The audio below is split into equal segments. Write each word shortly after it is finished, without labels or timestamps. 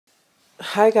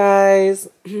Hi guys.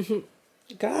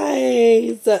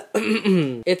 Guys.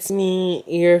 It's me,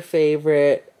 your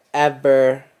favorite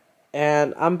ever.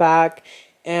 And I'm back.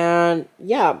 And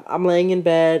yeah, I'm laying in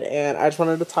bed and I just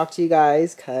wanted to talk to you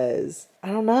guys because I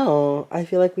don't know. I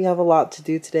feel like we have a lot to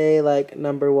do today. Like,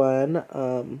 number one,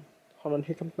 hold on,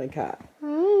 here comes my cat. Hi,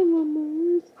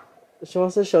 mamas. She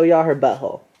wants to show y'all her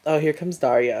butthole. Oh, here comes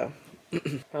Daria.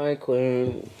 Hi,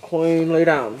 Queen. Queen, lay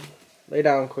down. Lay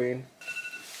down, Queen.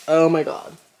 Oh my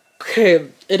god. Okay,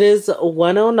 it is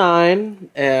 1:09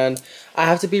 and I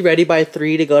have to be ready by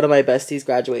 3 to go to my bestie's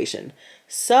graduation.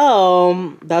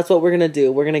 So that's what we're gonna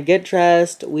do. We're gonna get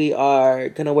dressed. We are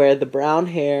gonna wear the brown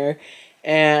hair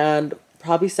and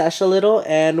probably sesh a little,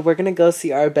 and we're gonna go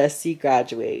see our bestie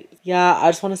graduate. Yeah, I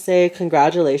just want to say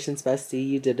congratulations, bestie.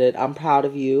 You did it. I'm proud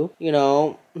of you. You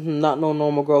know, not no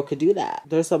normal girl could do that.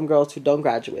 There's some girls who don't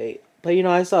graduate. But, you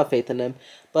know, I still have faith in them.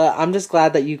 But I'm just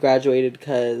glad that you graduated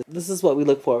because this is what we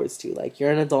look forward to. Like, you're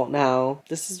an adult now.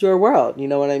 This is your world. You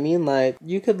know what I mean? Like,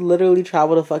 you could literally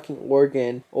travel to fucking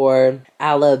Oregon or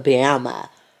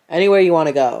Alabama. Anywhere you want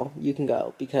to go, you can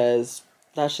go. Because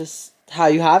that's just how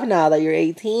you have it now that you're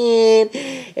 18.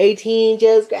 18,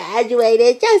 just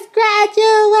graduated. Just graduated.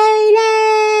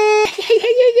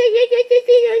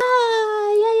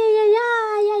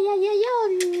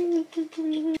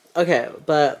 Okay,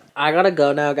 but I gotta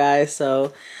go now, guys,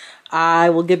 so I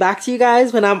will get back to you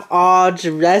guys when I'm all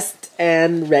dressed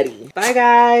and ready. Bye,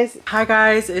 guys. Hi,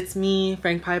 guys. It's me,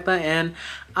 Frank Pipa, and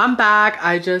I'm back.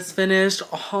 I just finished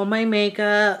all my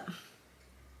makeup.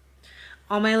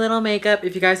 All my little makeup.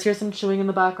 If you guys hear some chewing in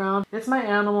the background, it's my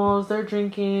animals. They're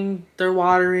drinking, they're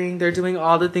watering, they're doing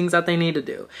all the things that they need to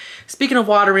do. Speaking of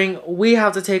watering, we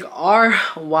have to take our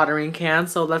watering can,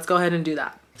 so let's go ahead and do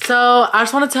that. So I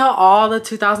just want to tell all the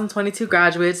 2022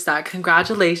 graduates that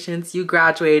congratulations, you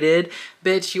graduated.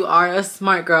 Bitch, you are a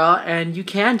smart girl and you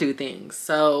can do things.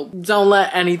 So don't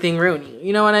let anything ruin you.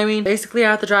 You know what I mean? Basically, I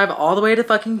have to drive all the way to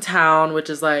fucking town, which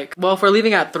is like, well, if we're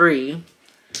leaving at 3.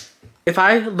 If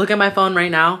I look at my phone right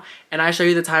now and I show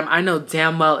you the time, I know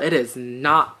damn well it is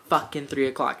not fucking 3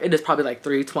 o'clock. It is probably like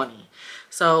 3:20.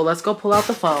 So let's go pull out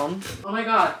the phone. Oh my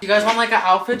god. You guys want like an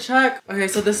outfit check? Okay,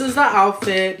 so this is the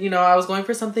outfit. You know, I was going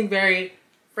for something very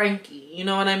Frankie. You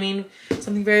know what I mean?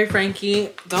 Something very Frankie.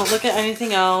 Don't look at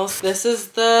anything else. This is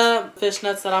the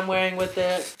fishnets that I'm wearing with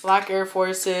it. Black Air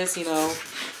Forces, you know.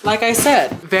 Like I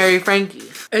said, very Frankie.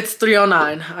 It's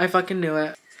 3:09. I fucking knew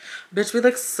it. Bitch, we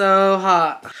look so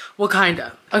hot. Well,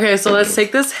 kinda. Okay, so let's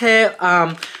take this hit.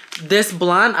 This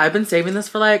blunt, I've been saving this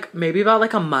for like maybe about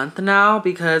like a month now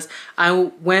because I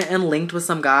went and linked with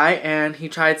some guy and he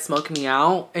tried smoking me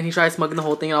out and he tried smoking the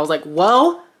whole thing and I was like,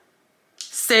 whoa,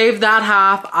 save that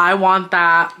half. I want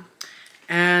that.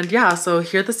 And yeah, so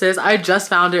here this is. I just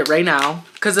found it right now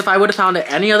because if I would have found it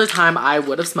any other time, I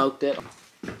would have smoked it.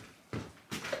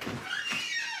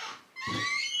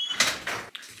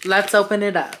 Let's open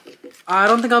it up. I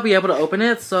don't think I'll be able to open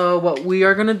it, so what we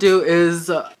are gonna do is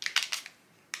go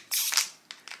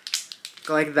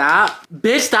like that.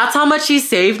 Bitch, that's how much he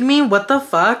saved me? What the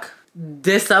fuck?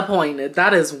 Disappointed.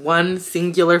 That is one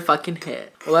singular fucking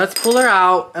hit. Let's pull her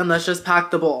out and let's just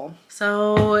pack the bowl.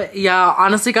 So yeah,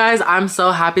 honestly guys, I'm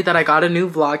so happy that I got a new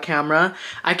vlog camera.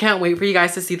 I can't wait for you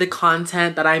guys to see the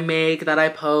content that I make, that I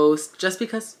post, just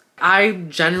because I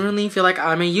genuinely feel like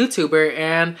I'm a YouTuber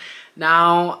and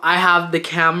now I have the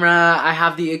camera, I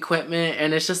have the equipment,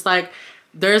 and it's just like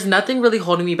there's nothing really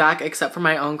holding me back except for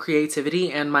my own creativity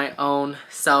and my own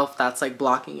self that's like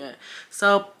blocking it.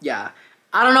 So yeah,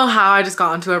 I don't know how I just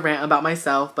got into a rant about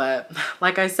myself, but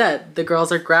like I said, the girls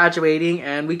are graduating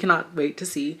and we cannot wait to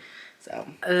see. So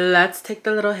let's take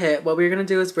the little hit. What we're gonna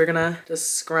do is we're gonna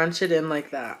just scrunch it in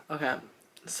like that. Okay,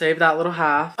 save that little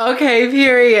half. Okay,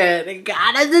 period.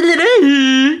 Got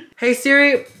it. Hey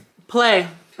Siri, play.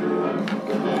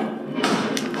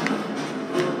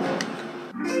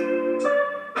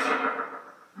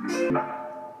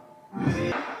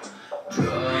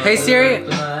 Hey Siri,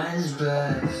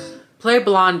 play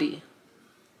Blondie.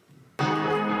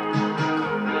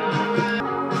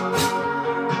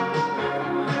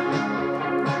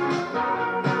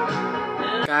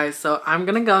 Guys, so I'm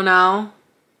gonna go now.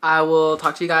 I will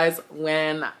talk to you guys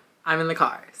when I'm in the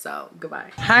car, so goodbye.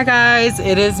 Hi guys,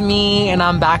 it is me and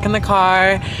I'm back in the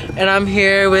car and I'm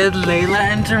here with Layla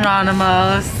and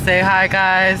Geronimo. Say hi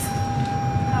guys.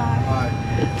 Hi.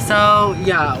 So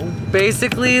yeah,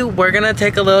 basically we're gonna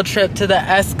take a little trip to the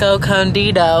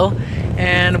Escondido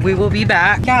and we will be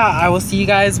back. Yeah, I will see you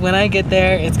guys when I get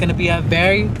there. It's gonna be a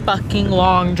very fucking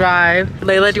long drive.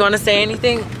 Layla, do you want to say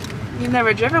anything? You've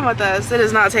never driven with us. It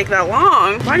does not take that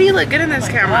long. Why do you look good in this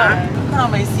camera? Put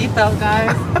on my seatbelt,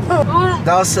 guys.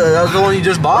 That was the one you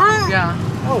just bought? Yeah.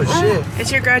 Oh shit.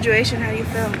 It's your graduation. How do you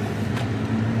feel?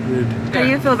 Good. How do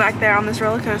you feel back there on this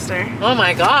roller coaster? Oh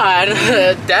my god.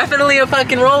 Definitely a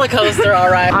fucking roller coaster,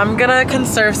 alright. I'm gonna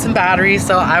conserve some batteries,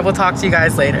 so I will talk to you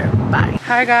guys later. Bye.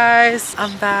 Hi guys,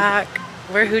 I'm back.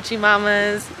 We're hoochie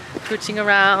mamas, hooching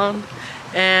around.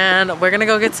 And we're gonna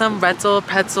go get some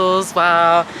pretzels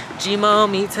while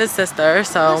Gmo meets his sister.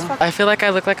 So I feel like I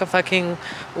look like a fucking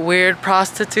weird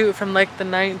prostitute from like the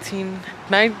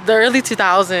the early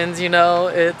 2000s, you know.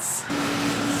 It's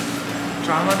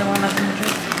drama. They want nothing to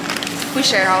drink. We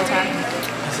share all the time.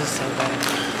 This is so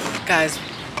bad. Guys,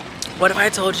 what if I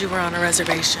told you we're on a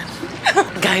reservation?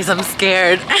 Guys, I'm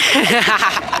scared.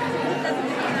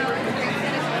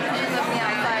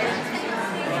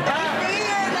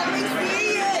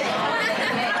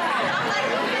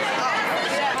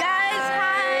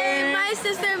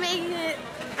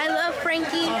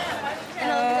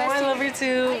 I love her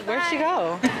too. Where'd she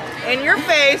go? In your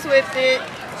face with it.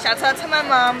 Shout out to my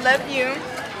mom. Love you.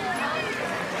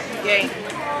 Yay.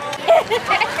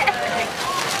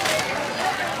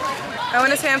 I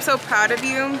want to say I'm so proud of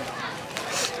you.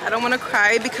 I don't want to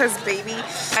cry because, baby,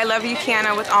 I love you,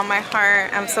 Kiana, with all my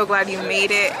heart. I'm so glad you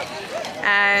made it.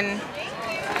 And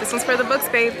this one's for the books,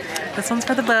 babe. This one's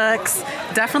for the books.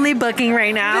 Definitely booking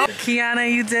right now. Kiana,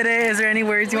 you did it. Is there any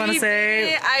words you want to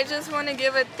say? I just want to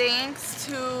give a thanks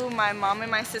to my mom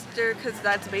and my sister because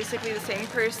that's basically the same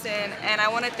person. And I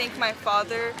want to thank my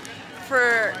father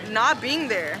for not being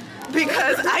there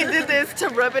because I did this to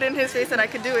rub it in his face that I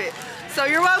could do it. So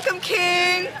you're welcome,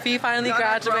 King. Fee finally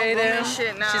graduated.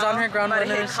 She's on her grown woman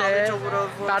and shit.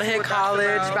 About to hit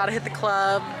college, about to hit the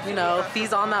club. You know,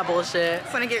 Fee's on that bullshit.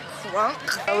 Gonna get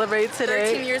crunk. Celebrate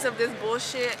today. 13 years of this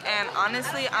bullshit, and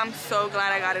honestly, I'm so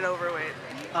glad I got it over with.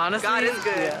 Honestly, God is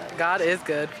good. Yeah, God is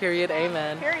good. Period.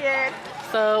 Amen. Period.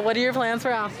 So, what are your plans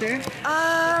for after?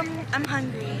 I'm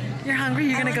hungry. You're hungry?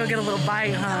 You're gonna go get a little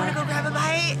bite, huh? I wanna go grab a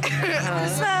bite.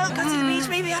 Smoke, go to the beach,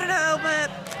 maybe, I don't know, but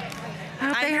I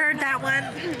hope they heard that one.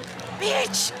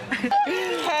 Bitch!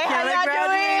 Hey, how y'all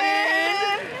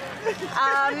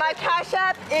doing? My cash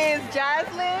app is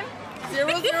Jasmine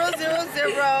 0000.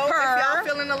 If y'all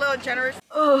feeling a little generous.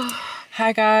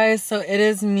 Hi guys, so it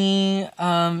is me,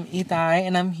 Ethai,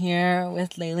 and I'm here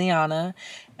with Liliana.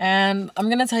 And I'm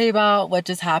gonna tell you about what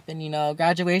just happened, you know.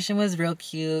 Graduation was real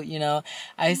cute, you know.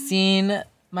 I seen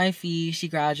my Fee, she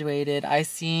graduated. I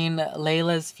seen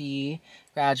Layla's Fee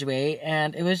graduate,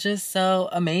 and it was just so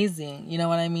amazing, you know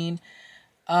what I mean?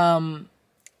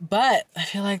 But I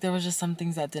feel like there was just some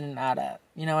things that didn't add up,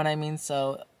 you know what I mean?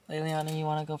 So Liliana, you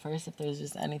want to go first if there's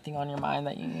just anything on your mind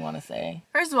that you want to say?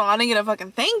 First of all, I didn't get a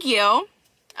fucking thank you.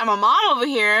 I'm a mom over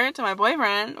here to my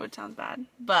boyfriend, which sounds bad,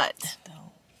 but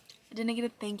I didn't get a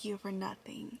thank you for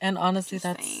nothing. And honestly,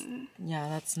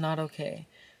 that's not okay.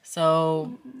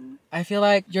 So I feel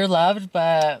like you're loved,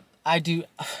 but I do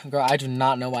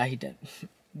not know why he didn't.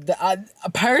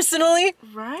 Personally,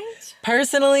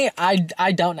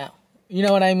 I don't know. You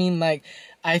know what I mean? Like,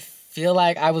 I feel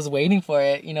like I was waiting for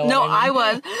it. You know what I mean? I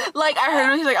was. Like, I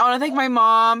heard him. He's like, I want to thank my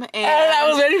mom. And I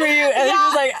was waiting for you. And he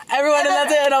was like, everyone, and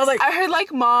that's it. And I was like, I heard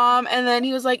like mom. And then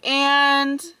he was like,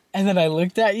 and then I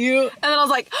looked at you. And then I was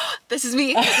like, oh, this is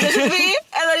me. This is me.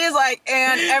 And then he was like,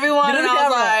 and everyone. And I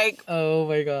was like, oh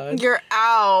my God. You're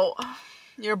out.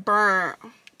 You're burnt.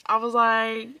 I was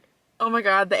like, oh my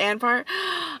God, the and part.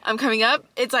 I'm coming up.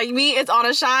 It's like me. It's on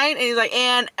a shine. And he's like,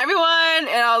 and everyone. And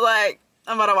I was like,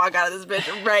 I'm about to walk out of this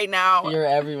bitch right now. You're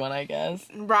everyone, I guess.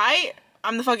 Right?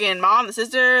 I'm the fucking mom, the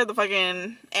sister, the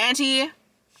fucking auntie.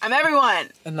 I'm everyone.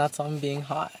 And that's why I'm being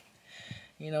hot.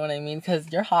 You know what I mean? Because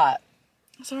you're hot.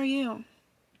 So are you.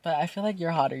 But I feel like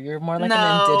you're hotter. You're more like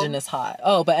an indigenous hot.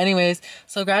 Oh, but anyways,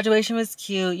 so graduation was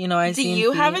cute. You know, Do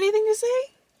you have anything to say?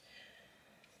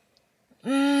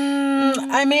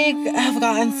 I may have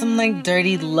gotten some like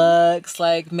dirty looks.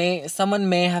 Like someone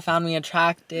may have found me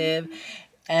attractive.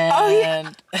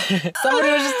 And somebody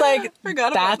was just like,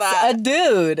 that's a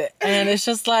dude. And it's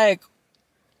just like,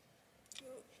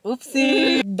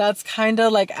 oopsie. That's kind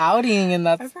of like outing, and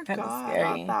that's kind of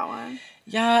scary. About that one.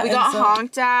 Yeah. We got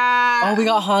honked at. Oh, we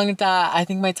got honked at. I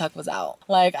think my tuck was out.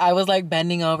 Like, I was like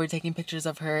bending over, taking pictures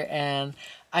of her, and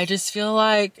I just feel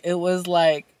like it was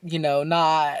like, you know,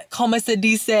 not como se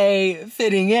dice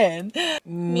fitting in.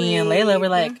 Me and Layla were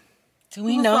like, do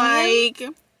we know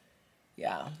him?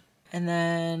 Yeah. And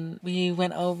then we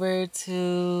went over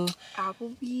to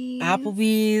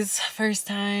Applebee's first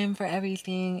time for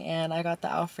everything, and I got the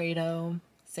Alfredo,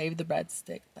 saved the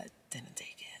breadstick, but didn't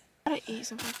take it. I gotta eat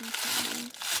some fucking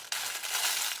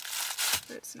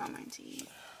but it's not mine to eat.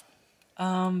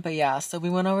 But yeah, so we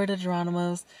went over to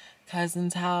Geronimo's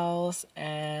cousin's house,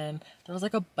 and there was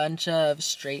like a bunch of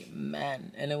straight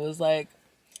men, and it was like,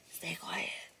 stay quiet,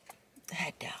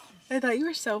 head down. I thought you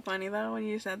were so funny though when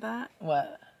you said that.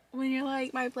 What? When you're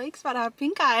like, my Blake's about to have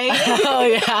pink eye. Oh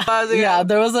yeah. Yeah,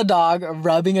 there was a dog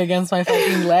rubbing against my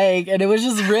fucking leg, and it was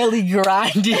just really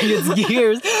grinding its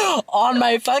gears on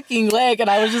my fucking leg, and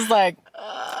I was just like,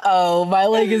 oh, my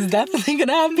leg is definitely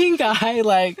gonna have pink eye.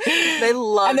 Like, They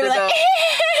loved it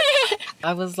like,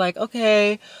 I was like,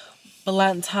 okay,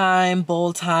 blunt time,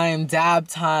 bowl time, dab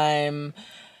time,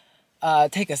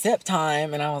 take a sip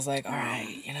time, and I was like, all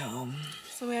right, you know.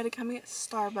 So we had to come get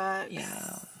Starbucks.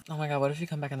 Yeah. Oh my god, what if you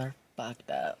come back and they're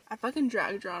fucked up? I fucking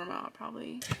dragged Geronimo out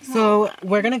probably. So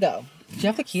we're gonna go. Do you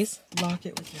have the keys? Lock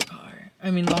it with your car.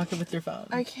 I mean, lock it with your phone.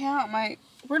 I can't.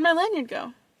 Where'd my lanyard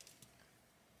go?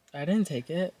 I didn't take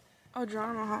it. Oh,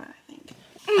 Geronimo had it, I think.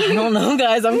 I don't know,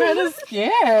 guys. I'm kind of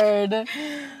scared.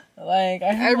 Like,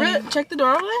 I really checked the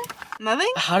door over there.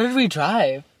 Nothing? How did we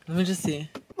drive? Let me just see.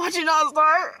 Watch it not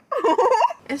start.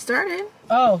 It started.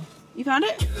 Oh. You found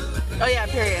it? Oh yeah,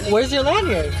 period. Where's your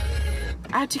lanyard?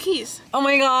 I have 2 keys. Oh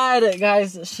my god,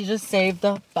 guys, she just saved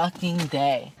the fucking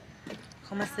day.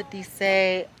 Como se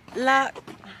dice la?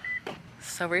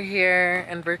 So we're here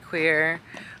and we're queer.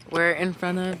 We're in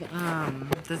front of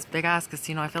this big ass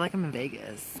casino. I feel like I'm in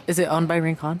Vegas. Is it owned by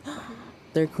Rincon?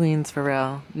 They're queens for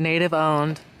real. Native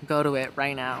owned. Go to it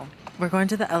right now. We're going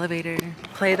to the elevator.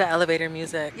 Play the elevator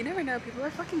music. You never know. People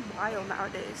are fucking wild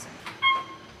nowadays.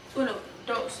 Uno,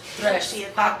 dos, tres,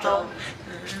 cuatro.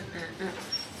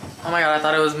 Oh my god, I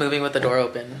thought it was moving with the door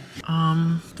open.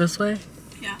 This way?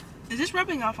 Yeah. Is this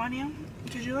rubbing off on you?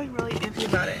 Because you're like really iffy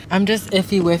about it. I'm just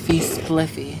iffy, whiffy,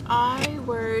 spliffy. If I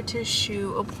were to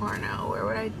shoot a porno, where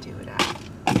would I do it at?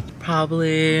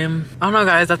 Probably, I don't know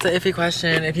guys, that's an iffy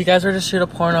question. If you guys were to shoot a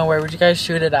porno, where would you guys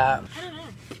shoot it at? I don't know.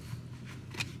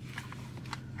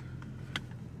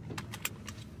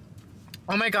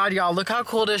 Oh my god, y'all, look how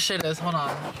cool this shit is. Hold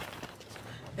on.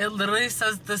 It literally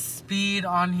says the speed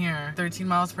on here, 13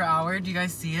 miles per hour. Do you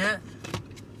guys see it?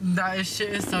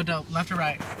 Shit is so dope. Left or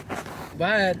right?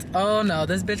 But, oh no,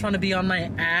 this bitch wanna be on my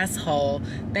asshole.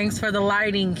 Thanks for the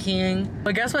lighting, king.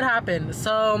 But guess what happened?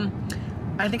 So,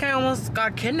 I think I almost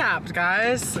got kidnapped,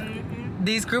 guys.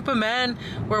 These group of men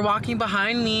were walking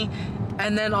behind me,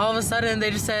 and then all of a sudden they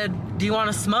just said, do you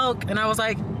wanna smoke? And I was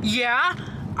like, yeah,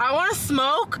 I wanna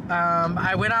smoke.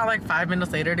 I went out like 5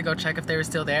 minutes later to go check if they were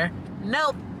still there.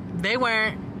 Nope, they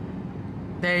weren't.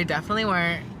 They definitely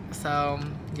weren't. So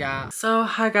yeah. So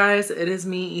hi guys, it is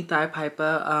me, Ethai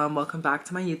Pipa. Welcome back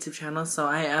to my YouTube channel. So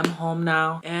I am home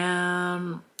now,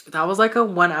 and that was like a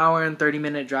 1 hour and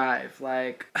 30-minute drive.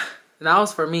 Like, that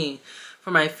was for me.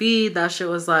 For my feed, that shit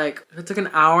was like, it took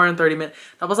an hour and 30 minutes.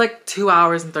 That was like 2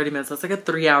 hours and 30 minutes. That's like a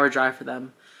 3-hour drive for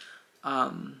them.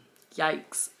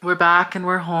 Yikes. We're back and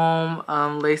we're home.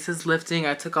 Lace is lifting.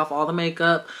 I took off all the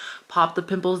makeup, popped the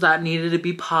pimples that needed to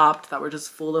be popped, that were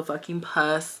just full of fucking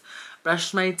pus,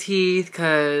 brushed my teeth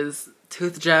because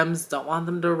tooth gems, don't want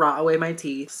them to rot away my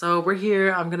teeth. So we're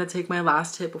here. I'm gonna take my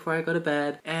last hit before I go to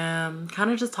bed and kind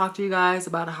of just talk to you guys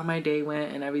about how my day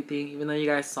went and everything, even though you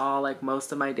guys saw like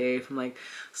most of my day from like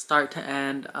start to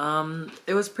end.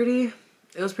 It was pretty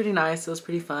nice. It was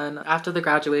pretty fun. After the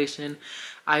graduation,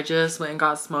 I just went and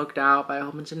got smoked out by a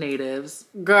whole bunch of natives.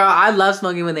 Girl, I love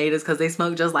smoking with natives because they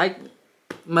smoke just like me.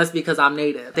 Must be because I'm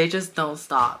native. They just don't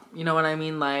stop. You know what I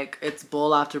mean? Like, it's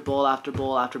bowl after bowl after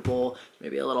bowl after bowl.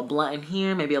 Maybe a little blunt in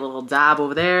here, maybe a little dab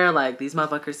over there. Like, these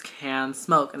motherfuckers can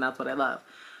smoke, and that's what I love.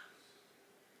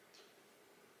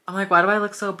 I'm like, why do I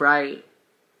look so bright?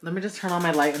 Let me just turn on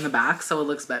my light in the back so it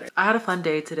looks better. I had a fun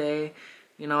day today.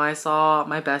 You know, I saw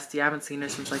my bestie. I haven't seen her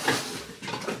since like...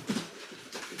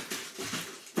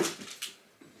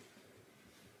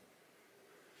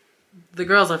 The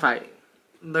girls are fighting.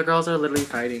 The girls are literally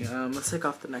fighting. Let's take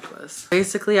off the necklace.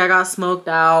 Basically, I got smoked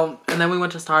out, and then we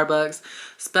went to Starbucks.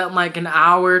 Spent like an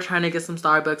hour trying to get some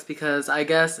Starbucks because I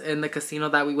guess in the casino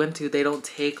that we went to, they don't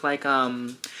take like,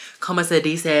 como se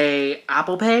dice,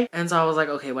 Apple Pay. And so I was like,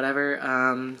 okay, whatever,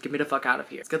 get me the fuck out of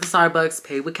here. Let's get the Starbucks,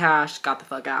 pay with cash, got the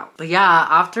fuck out. But yeah,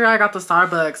 after I got the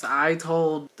Starbucks, I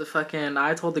told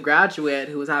the graduate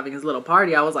who was having his little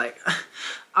party, I was like,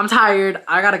 I'm tired,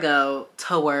 I gotta go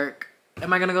to work.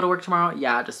 Am I gonna go to work tomorrow?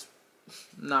 Yeah, just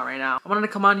not right now. I wanted to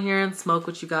come on here and smoke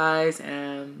with you guys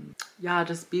and yeah,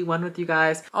 just be one with you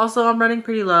guys. Also, I'm running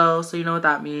pretty low, so you know what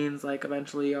that means. Like,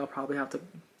 eventually I'll probably have to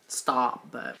stop,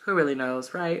 but who really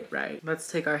knows, right? Right. Let's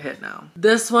take our hit now.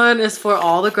 This one is for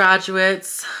all the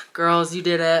graduates. Girls, you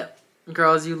did it.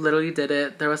 Girls, you literally did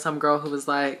it. There was some girl who was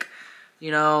like,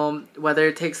 You know, whether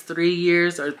it takes 3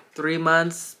 years or 3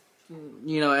 months,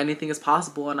 you know, anything is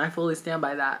possible, and I fully stand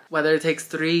by that. Whether it takes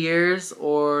 3 years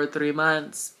or 3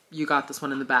 months, you got this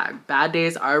one in the bag. Bad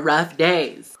days are rough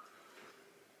days.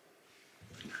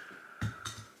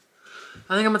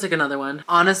 I think I'm gonna take another one.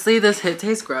 Honestly, this hit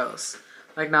tastes gross.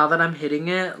 Like, now that I'm hitting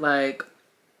it, like,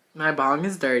 my bong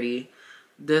is dirty.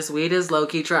 This weed is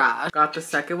low-key trash. Got the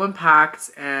second one packed,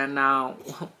 and now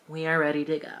we are ready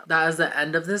to go. That is the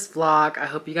end of this vlog. I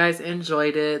hope you guys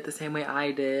enjoyed it the same way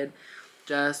I did.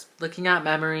 Just looking at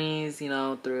memories, you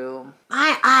know, through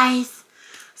my eyes.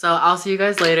 So I'll see you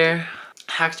guys later.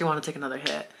 I actually want to take another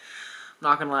hit. I'm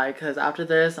not gonna lie, because after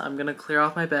this, I'm gonna clear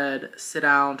off my bed, sit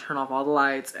down, turn off all the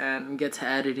lights, and get to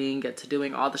editing, get to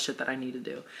doing all the shit that I need to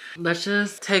do. Let's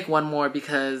just take one more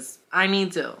because I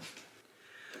need to.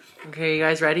 Okay, you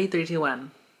guys ready? 3, 2,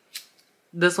 1.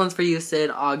 This one's for you,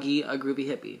 Sid, Augie, a groovy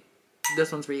hippie.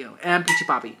 This one's for you. And Peachy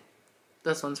Poppy.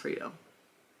 This one's for you.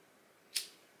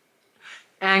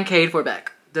 And Cade for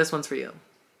Beck. This one's for you.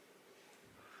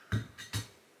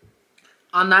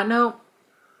 On that note,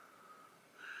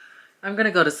 I'm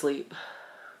gonna go to sleep.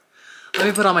 Let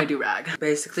me put on my do-rag.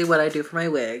 Basically what I do for my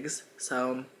wigs.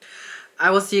 So I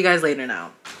will see you guys later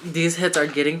now. These hits are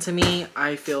getting to me.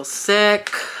 I feel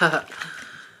sick.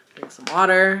 Drink some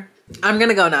water. I'm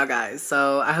gonna go now, guys.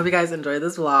 So I hope you guys enjoyed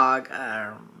this vlog.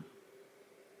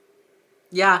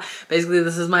 Yeah, basically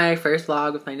this is my first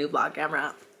vlog with my new vlog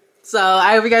camera. So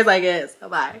I hope you guys like it. So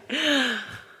bye.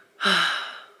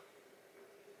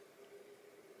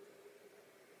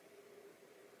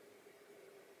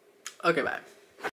 Okay, bye.